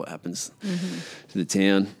see what happens to the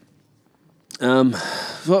town.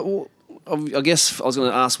 Well, I guess I was going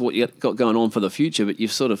to ask what you got going on for the future, but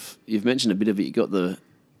you've mentioned a bit of it. You got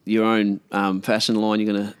your own fashion line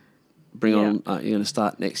you're going to bring on. You're going to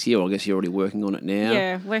start next year, or I guess you're already working on it now.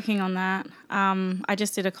 Yeah, working on that. I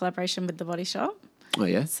just did a collaboration with The Body Shop. Oh,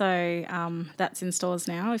 yeah? So that's in stores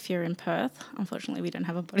now if you're in Perth. Unfortunately, we don't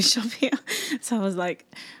have a body shop here. So I was like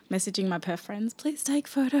messaging my Perth friends, please take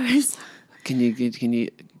photos. Can you get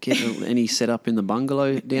any set up in the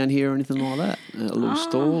bungalow down here or anything like that? A little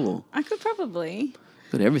stall? Or? I could probably.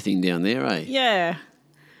 Got everything down there, eh? Yeah.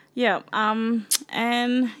 Yeah, and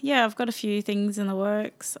I've got a few things in the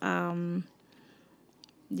works. Nothing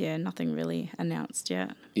really announced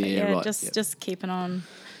yet. Right. Just keeping on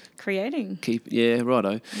creating.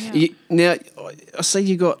 Righto. Yeah. Now, I see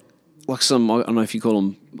you got like some, I don't know if you call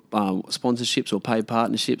them sponsorships or paid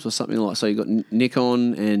partnerships or something like? So you got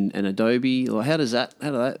Nikon and Adobe. Like how does that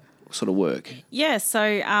sort of work? Yeah.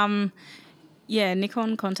 So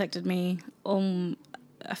Nikon contacted me almost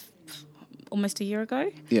a year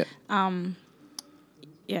ago. Yeah.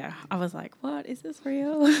 Yeah, I was like, "What is this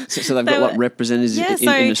real?" So they've got like representatives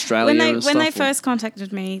in Australia. When they first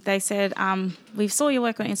contacted me, they said, "We saw your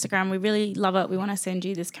work on Instagram. We really love it. We want to send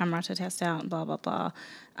you this camera to test out, and blah blah blah,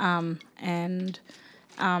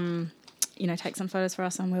 take some photos for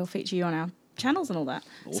us, and we'll feature you on our channels and all that."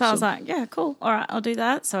 Awesome. So I was like, "Yeah, cool. All right, I'll do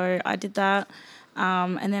that." So I did that,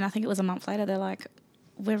 and then I think it was a month later. They're like,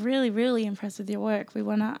 "We're really, really impressed with your work. We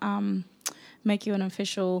want to make you an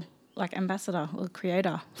official." Like ambassador or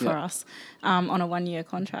creator for us on a 1-year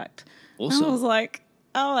contract. Awesome. And I was like,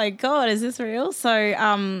 oh my God, is this real? So,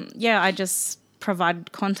 I just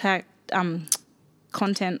provide content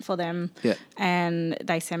for them and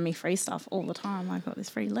they send me free stuff all the time. I got this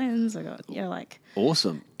free lens. I got,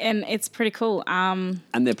 awesome. And it's pretty cool. And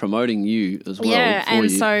they're promoting you as well. Yeah, and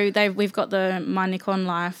so we've got the My Nikon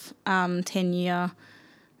Life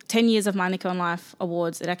 10 years of My Nikon Life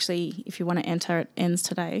awards. It actually, if you want to enter, it ends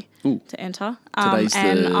today to enter. Today's the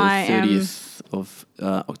 30th of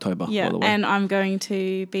October, by the way. And I'm going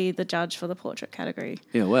to be the judge for the portrait category.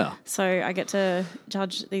 Yeah, wow. So I get to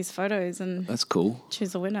judge these photos and that's cool.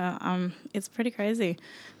 Choose a winner. It's pretty crazy.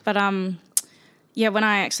 But when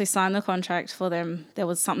I actually signed the contract for them, there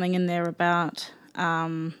was something in there about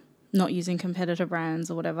not using competitor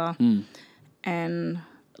brands or whatever. And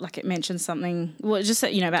like it mentioned something, just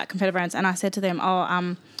about competitor brands. And I said to them,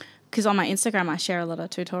 because on my Instagram I share a lot of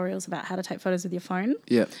tutorials about how to take photos with your phone.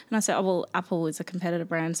 Yeah. And I said, Apple is a competitor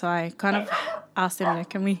brand. So I kind of asked them,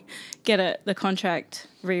 can we get the contract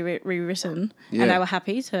rewritten? Yeah. And they were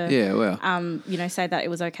happy to, say that it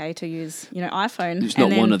was okay to use, iPhone. It's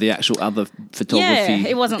not one of the actual other photography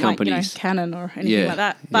it wasn't companies. Like, Canon or anything like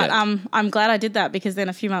that. But I'm glad I did that because then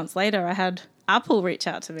a few months later I had Apple reach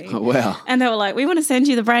out to me. Oh, wow. And they were like, we want to send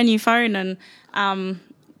you the brand new phone. And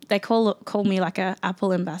they call me like a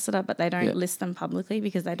Apple ambassador, but they don't list them publicly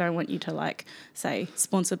because they don't want you to say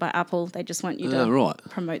sponsored by Apple. They just want you to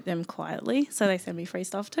promote them quietly. So they send me free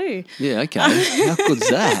stuff too. Yeah, okay. How good's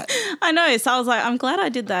that? I know. So I was like, I'm glad I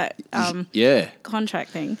did that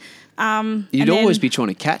contract thing. You'd always be trying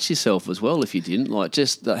to catch yourself as well if you didn't. Like,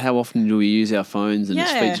 just how often do we use our phones and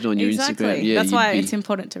it's featured on your Instagram? Yeah, that's why it's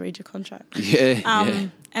important to read your contract. Yeah,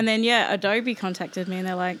 And then, Adobe contacted me and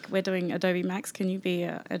they're like, we're doing Adobe Max. Can you be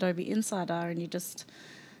an Adobe insider? And you just,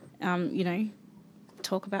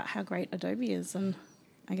 talk about how great Adobe is. And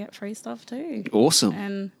I get free stuff too. Awesome.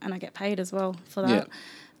 And I get paid as well for that.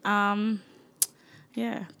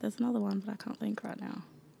 There's another one, but I can't think right now.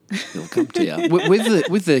 It'll come to you.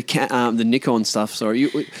 with the Nikon stuff. Sorry,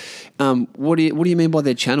 what do you mean by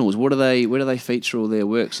their channels? Where do they feature all their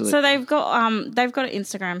work? So they've got an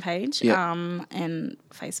Instagram page and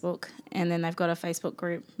Facebook, and then they've got a Facebook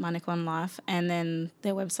group, My Nikon Life, and then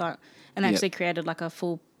their website. And they actually created like a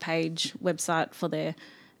full page website for their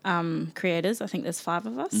creators. I think there's 5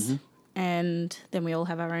 of us. Mm-hmm. And then we all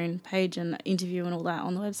have our own page and interview and all that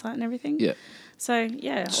on the website and everything. Yeah. So, So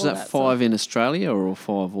is that 5 in Australia or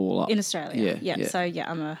 5 all up? In Australia. Yeah. So,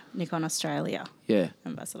 I'm a Nikon Australia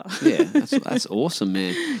ambassador. Yeah, that's awesome,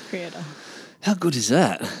 man. Creator. How good is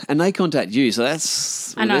that? And they contact you, so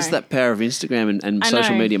that's that power of Instagram and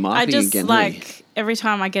social media marketing again. Every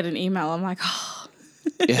time I get an email, I'm like,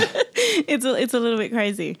 it's a little bit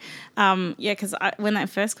crazy. Because when they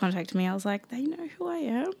first contacted me, I was like, they know who I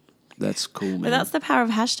am. That's cool, man. But that's the power of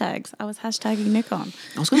hashtags. I was hashtagging Nikon.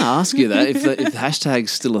 I was going to ask you that, if hashtags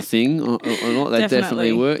still a thing or not. They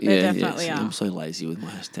definitely work. They definitely are. I'm so lazy with my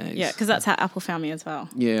hashtags. Yeah, because that's how Apple found me as well.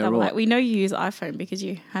 Yeah, they were like, we know you use iPhone because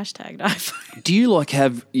you hashtagged iPhone. Do you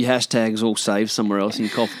have your hashtags all saved somewhere else and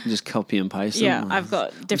you just copy and paste them? Yeah, I've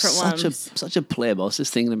got different ones. Such a pleb. I was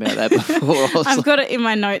just thinking about that before. I've got it in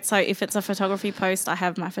my notes. So if it's a photography post, I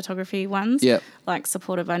have my photography ones. Yeah. Like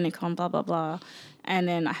supported by Nikon, blah, blah, blah. And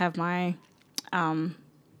then I have my...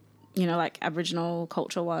 Aboriginal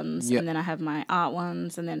culture ones, and then I have my art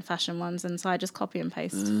ones, and then fashion ones, and so I just copy and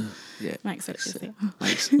paste. Makes it easier.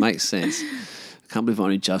 Makes sense. I can't believe I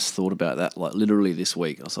only just thought about that, literally this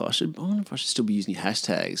week. I was like, I wonder if I should still be using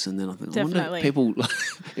hashtags, and then I think, I wonder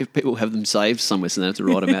if people have them saved somewhere, so they have to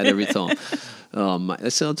write them out every time. Oh,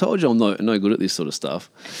 mate, so I told you I'm no good at this sort of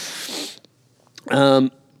stuff.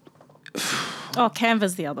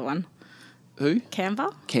 Canva's the other one. Who?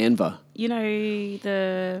 Canva. Canva. You know,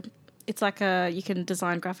 the it's like you can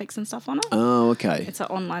design graphics and stuff on it. Oh, okay. It's an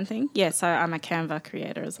online thing. Yeah, so I'm a Canva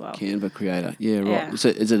creator as well. Canva creator. Yeah, right. Yeah.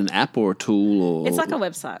 Is it an app or a tool or? It's like a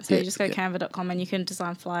website. So Yeah, you just go yeah. canva.com and you can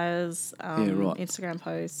design flyers, right. Instagram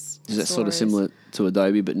posts. Is that sort of stories. similar to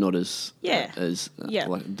Adobe, but not as Yeah. Yeah.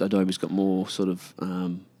 like Adobe's got more sort of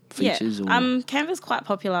features? Yeah. Or? Canva's quite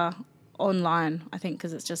popular online, I think,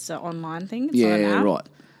 because it's just an online thing. It's Yeah, not an app. right.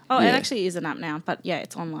 Oh, Yeah. it actually is an app now, but yeah,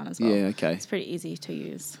 it's online as well. Yeah, okay. It's pretty easy to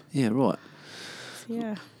use. Yeah, right. So,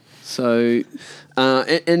 yeah. So,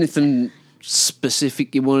 anything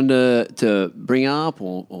specific you wanted to bring up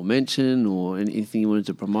or mention, or anything you wanted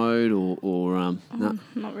to promote, or no?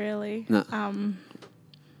 Not really. No.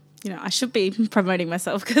 I should be promoting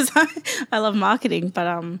myself because I love marketing,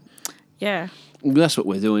 but yeah. Well, that's what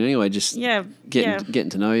we're doing anyway. Just Yeah. getting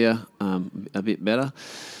to know you a bit better.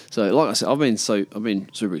 So, like I said, I've been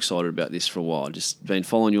super excited about this for a while. Just been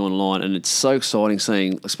following you online, and it's so exciting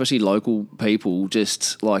seeing, especially local people,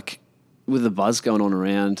 just like with the buzz going on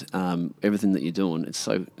around everything that you're doing. It's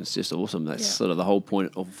just awesome. That's sort of the whole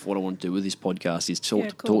point of what I want to do with this podcast is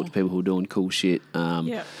talk to people who are doing cool shit.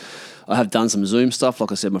 Yeah. I have done some Zoom stuff.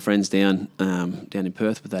 Like I said, my friend's down in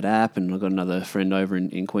Perth with that app, and I've got another friend over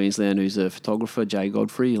in Queensland who's a photographer, Jay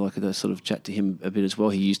Godfrey. Like I sort of chat to him a bit as well.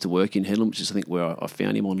 He used to work in Headland, which is I think where I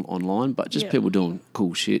found him online. But just people doing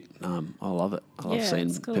cool shit. I love it. I love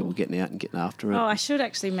seeing people getting out and getting after it. Oh, I should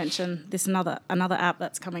actually mention this another app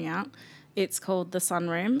that's coming out. It's called The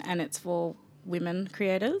Sunroom, and it's for women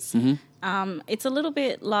creators. Mm-hmm. It's a little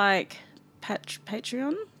bit like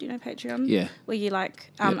Patreon. Do you know Patreon? Yeah. Where you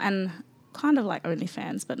and kind of like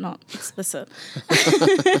OnlyFans, but not explicit.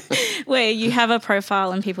 Where you have a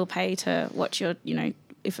profile and people pay to watch your,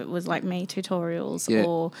 if it was like me, tutorials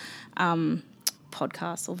or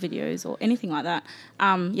podcasts or videos or anything like that.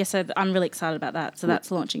 So I'm really excited about that. So that's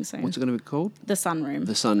launching soon. What's it going to be called? The Sunroom.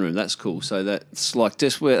 The Sunroom. That's cool. So that's like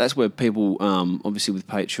that's where people, obviously with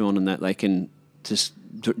Patreon and that, they can just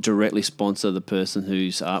directly sponsor the person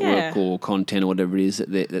whose artwork or content or whatever it is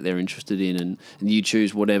that they're interested in, and you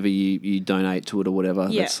choose whatever you donate to it or whatever.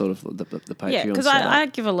 Yeah. That's sort of the Patreon. Yeah, because I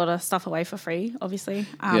give a lot of stuff away for free, obviously,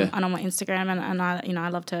 and on my Instagram, and I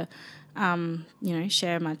love to,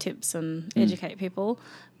 share my tips and educate people.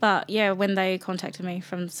 But yeah, when they contacted me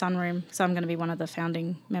from Sunroom, so I'm going to be one of the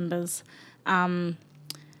founding members. I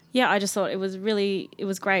just thought it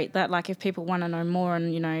was great that like if people want to know more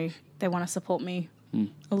and they want to support me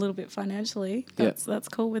a little bit financially, that's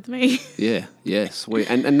cool with me. Yeah, sweet.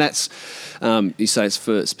 And that's you say it's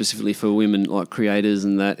specifically for women like creators,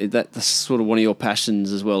 and that's sort of one of your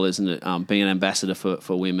passions as well, isn't it? Being an ambassador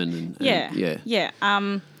for women.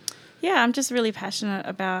 I'm just really passionate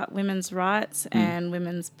about women's rights and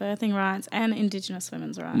women's birthing rights and Indigenous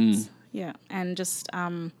women's rights. Yeah, and just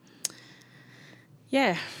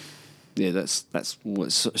Yeah, that's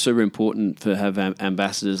what's super important to have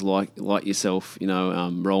ambassadors like yourself,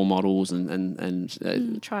 role models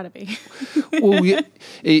and try to be. Well,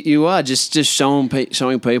 you are just showing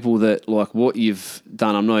people that like what you've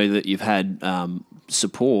done. I know that you've had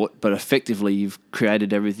support, but effectively you've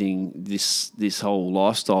created everything. This whole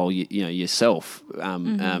lifestyle, yourself.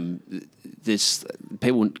 There's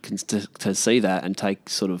people to see that and take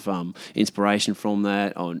sort of inspiration from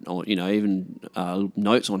that, or even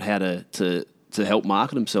notes on how to help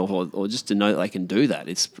market themselves, or just to know that they can do that.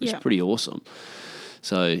 It's pretty awesome.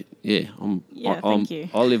 So thank you.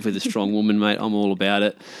 I live with a strong woman, mate. I'm all about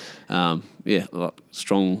it.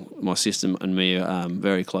 Strong. My sister and me are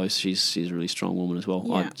very close. She's a really strong woman as well.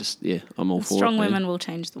 Yeah. I'm all for it. Strong women will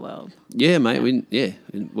change the world. Yeah, mate. The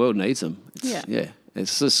world needs them.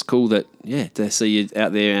 It's just cool that to see you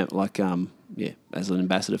out there like as an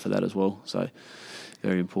ambassador for that as well. So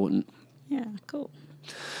very important. Yeah, cool.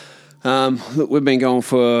 Look, we've been going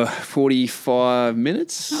for 45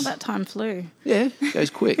 minutes. Oh, that time flew. Yeah, goes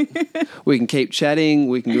quick. We can keep chatting.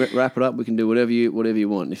 We can wrap it up. We can do whatever you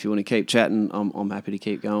want. If you want to keep chatting, I'm happy to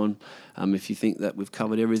keep going. If you think that we've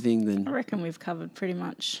covered everything, then I reckon we've covered pretty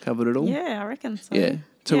much. Covered it all? Yeah, I reckon so. Yeah,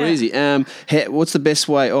 too easy. What's the best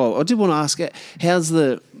way? Oh, I did want to ask,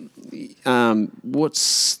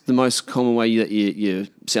 what's the most common way that you're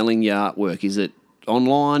selling your artwork? Is it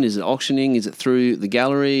online? Is it auctioning? Is it through the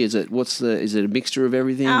gallery? Is it a mixture of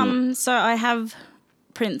everything? So I have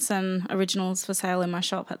prints and originals for sale in my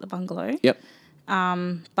shop at the Bungalow. Yep.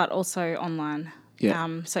 But also online.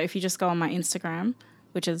 Yeah. So if you just go on my Instagram,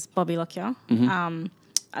 which is Bobby Lockyer,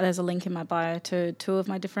 there's a link in my bio to 2 of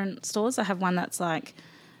my different stores. I have one that's like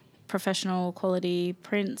professional quality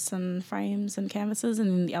prints and frames and canvases, and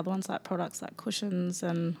then the other one's like products like cushions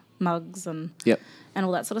and mugs and Yep. and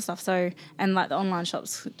all that sort of stuff. So, and like the online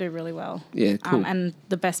shops do really well. Yeah, cool. And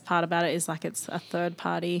the best part about it is like it's a third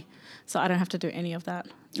party, so I don't have to do any of that.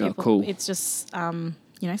 Oh, cool. It's just,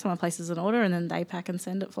 someone places an order and then they pack and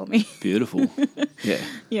send it for me. Beautiful. Yeah.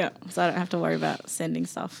 Yeah, so I don't have to worry about sending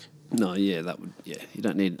stuff. No, yeah, you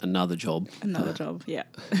don't need another job. Another job, yeah.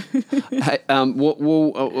 Hey,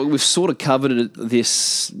 we've sort of covered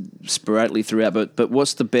this sporadically throughout, but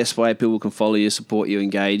what's the best way people can follow you, support you,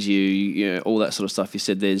 engage you, all that sort of stuff? You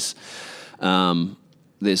said there's going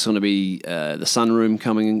to be the Sunroom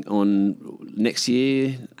coming on next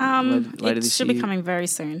year, later this year? It should be coming very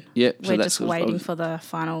soon. Yep. We're just waiting for the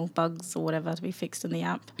final bugs or whatever to be fixed in the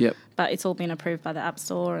app. Yep. But it's all been approved by the App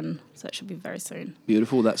Store, and so it should be very soon.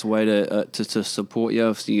 Beautiful. That's a way to support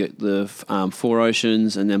you. So you get the Four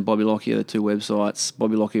Oceans and then Bobby Lockyer, the two websites.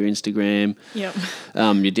 Bobby Lockyer Instagram. Yep.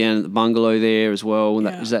 You're down at the bungalow there as well.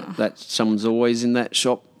 Yeah. Is that someone's always in that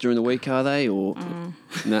shop during the week? Are they or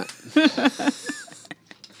nah?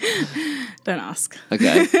 Don't ask.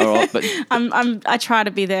 Okay, all right. But I try to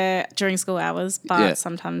be there during school hours, but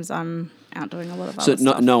sometimes I'm out doing a lot of other stuff.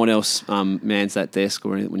 So no one else mans that desk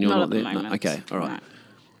or anything when you're not there? At the moment. No. Okay, all right.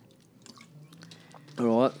 No.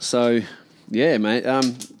 All right. So yeah, mate.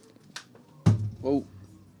 Well,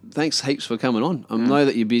 thanks heaps for coming on. I know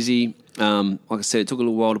that you're busy. Like I said, it took a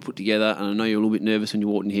little while to put together, and I know you're a little bit nervous when you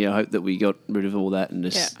walked in here. I hope that we got rid of all that and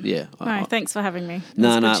just Thanks for having me.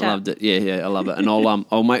 No, I loved it. Yeah, I love it, and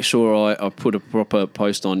I'll make sure I put a proper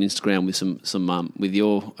post on Instagram with some with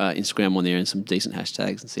your Instagram on there and some decent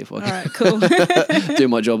hashtags and see if I can cool. do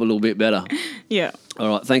my job a little bit better. Yeah. All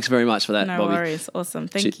right. Thanks very much for that, No Bobby. worries. Awesome.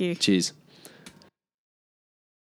 Thank you. Cheers.